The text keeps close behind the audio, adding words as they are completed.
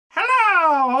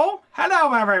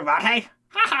Hello, everybody.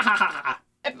 Ha ha ha ha.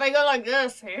 If I go like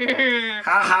this. Ha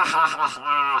ha ha ha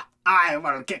ha. I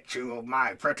will get you,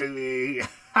 my pretty.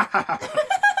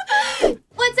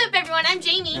 What's up, everyone? I'm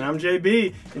Jamie. And I'm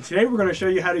JB. And today we're going to show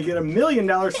you how to get $1 million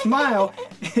smile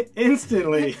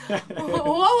instantly.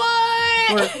 What?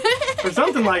 or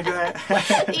something like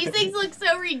that. These things look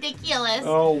so ridiculous.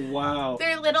 Oh, wow.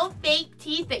 They're little fake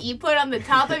teeth that you put on the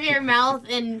top of your mouth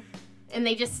and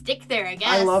they just stick there, I guess.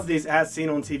 I love these as seen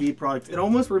on TV products. It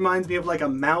almost reminds me of like a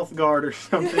mouth guard or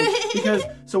something. Because,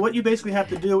 so what you basically have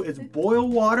to do is boil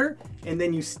water, and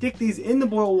then you stick these in the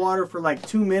boiled water for like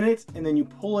 2 minutes, and then you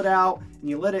pull it out, and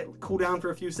you let it cool down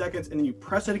for a few seconds, and then you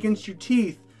press it against your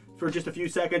teeth for just a few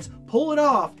seconds, pull it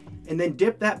off, and then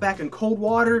dip that back in cold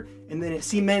water, and then it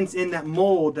cements in that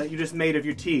mold that you just made of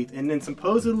your teeth. And then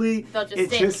supposedly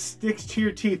just sticks to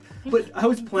your teeth. But I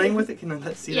was playing with it. Can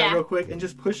I see that real quick? And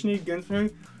just pushing it against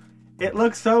me. It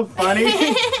looks so funny.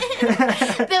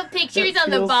 The pictures on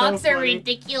the box are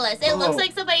ridiculous. It looks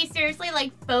like somebody seriously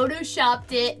like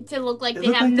photoshopped it to look like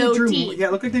they have no teeth. Yeah,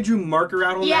 it looked like they drew marker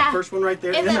out on that first one right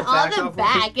there. And then on the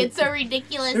back, it's so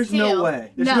ridiculous There's too. No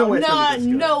way. There's no way.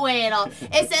 No way at all.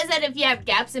 It says that if you have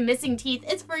gaps and missing teeth,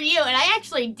 it's for you. And I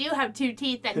actually do have 2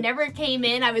 teeth that never came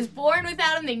in. I was born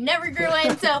without them. They never grew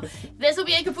in. So this will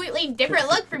be a completely different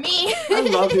look for me. I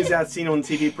love these as seen on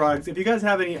TV products. If you guys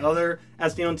have any other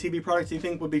as seen on TV products you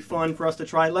think would be fun for us to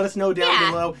try, let us know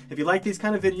down below. If you like these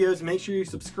kind of videos, make sure you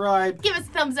subscribe. Give us a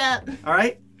thumbs up.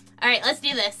 Alright? Alright, let's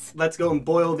do this. Let's go and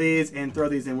boil these and throw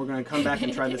these in. We're going to come back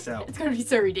and try this out. It's going to be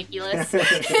so ridiculous.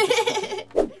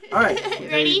 Alright.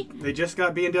 Ready? They just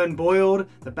got being done boiled.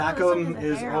 The back of them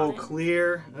is all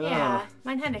clear. Yeah.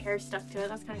 Mine had a hair stuck to it.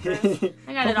 That's kind of gross.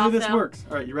 I got it off, Hopefully this works.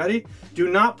 Alright, you ready? Do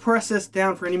not press this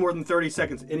down for any more than 30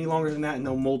 seconds. Any longer than that and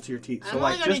they'll mold to your teeth. I'm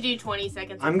only going to do 20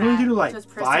 seconds. I'm going to do like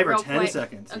 5 or 10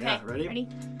 seconds. Okay. Yeah, ready?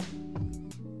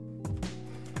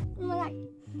 Oh my god.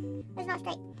 It's not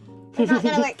straight. It's not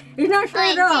gonna work. It's not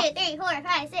straight at all. 1, 2, 3, 4,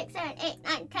 5, 6, 7, 8,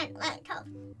 9, 10, 11, 12.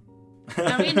 I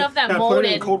don't even know if that now molded. Put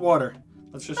it in cold water.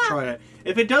 Let's just try it.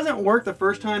 If it doesn't work the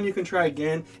first time, you can try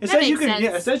again. It says you can.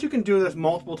 Yeah, it says you can do this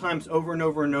multiple times over and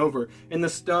over and over. And the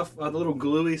stuff, the little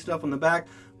gluey stuff on the back,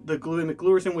 the glue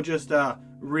McGluerson would just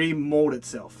remold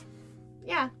itself.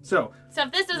 Yeah. So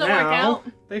if this doesn't work out,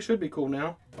 they should be cool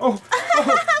now. Oh.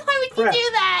 Why would you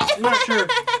do that? I'm not sure.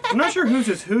 I'm not sure whose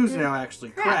is whose now. Actually,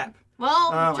 crap.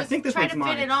 Well, I think this one's mine.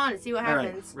 try to fit it on and see what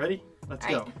happens. All right, ready? Let's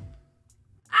go.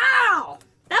 Ow!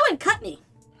 That one cut me.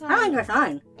 I think you're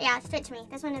fine. Yeah, it fit to me.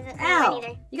 This one isn't Ow!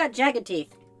 either. You got jagged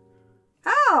teeth.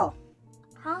 Oh!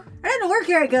 Huh? That didn't work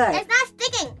very good. It's not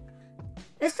sticking.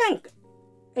 This thing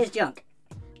is junk.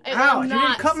 Ow! You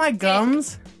didn't cut my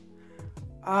gums.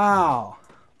 Ow!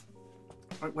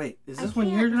 Wait, is this one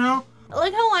yours now?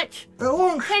 Look how much. It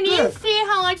won't Can you see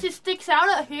how much it sticks out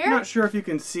up here? I'm not sure if you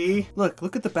can see.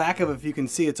 Look at the back of it if you can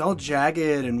see. It's all jagged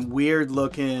and weird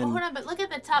looking. Oh, hold on, but look at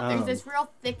the top. There's this real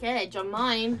thick edge on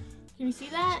mine. Can you see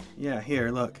that? Yeah, here,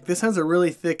 look. This has a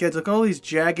really thick edge. Look at all these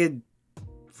jagged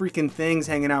freaking things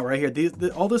hanging out right here.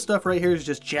 All this stuff right here is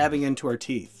just jabbing into our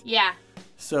teeth. Yeah.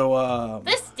 So,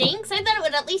 this stinks. I thought it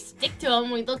would at least stick to them.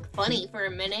 We'd look funny for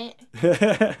a minute.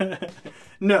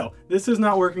 No, this is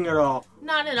not working at all.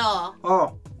 Not at all.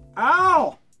 Oh.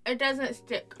 Ow! It doesn't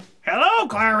stick. Hello,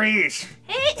 Clarice!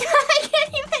 Hey, I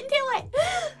can't even do it.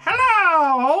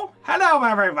 Hello! Hello,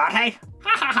 everybody!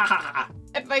 Ha ha ha ha!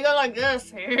 If I go like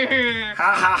this. Ha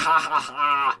ha ha ha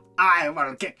ha! I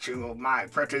will get you, my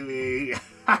pretty.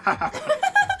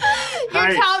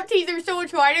 Your top teeth are so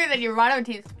much wider than your bottom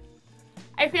teeth.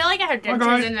 I feel like I have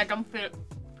dentures in that don't fit.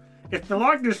 If you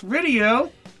like this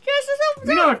video,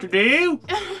 you know what to do.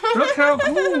 Look how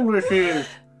cool this is.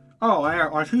 Oh,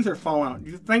 our teeth are falling out.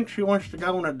 Do you think she wants to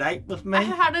go on a date with me?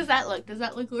 How does that look? Does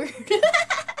that look weird?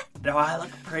 Do I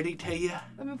look pretty to you?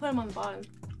 Let me put them on the bottom.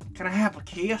 Can I have a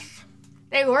kiss?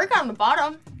 They work on the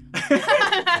bottom.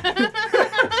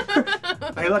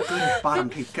 They look good as bottom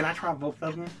teeth. Can I try both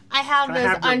of them? I have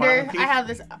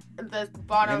this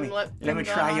bottom lip. Let me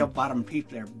try your bottom teeth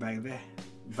there, baby.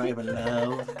 Baby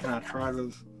love. Can I try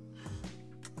those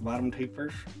bottom teeth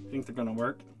first? Think they're gonna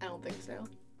work? I don't think so.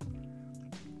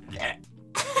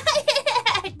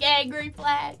 Gag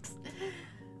reflex.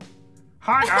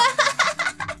 Hi.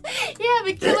 You have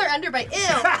a killer underbite.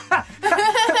 Ew.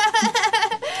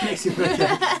 Makes you look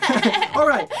good. All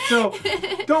right, so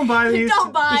don't buy these.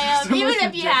 Don't buy them. Even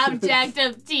if you have jacked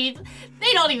up teeth,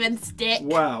 they don't even stick.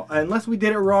 Wow, unless we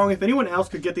did it wrong. If anyone else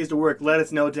could get these to work, let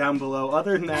us know down below.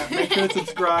 Other than that, make sure to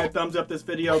subscribe, thumbs up this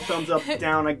video, thumbs up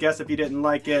down, I guess, if you didn't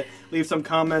like it. Leave some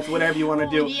comments, whatever you want to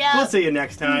do. Yep. We'll see you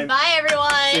next time. Bye,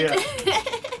 everyone. See ya.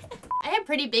 I have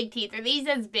pretty big teeth. Are these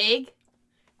as big?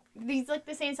 These look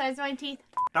the same size as my teeth?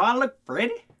 Do I look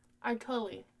pretty? I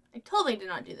totally did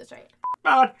not do this right.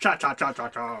 Oh,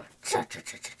 cha-cha-cha-cha-cha.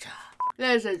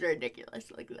 This is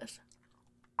ridiculous. Look at this.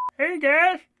 Hey,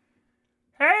 guys.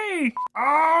 Hey!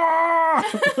 Oh!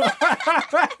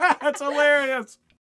 That's hilarious.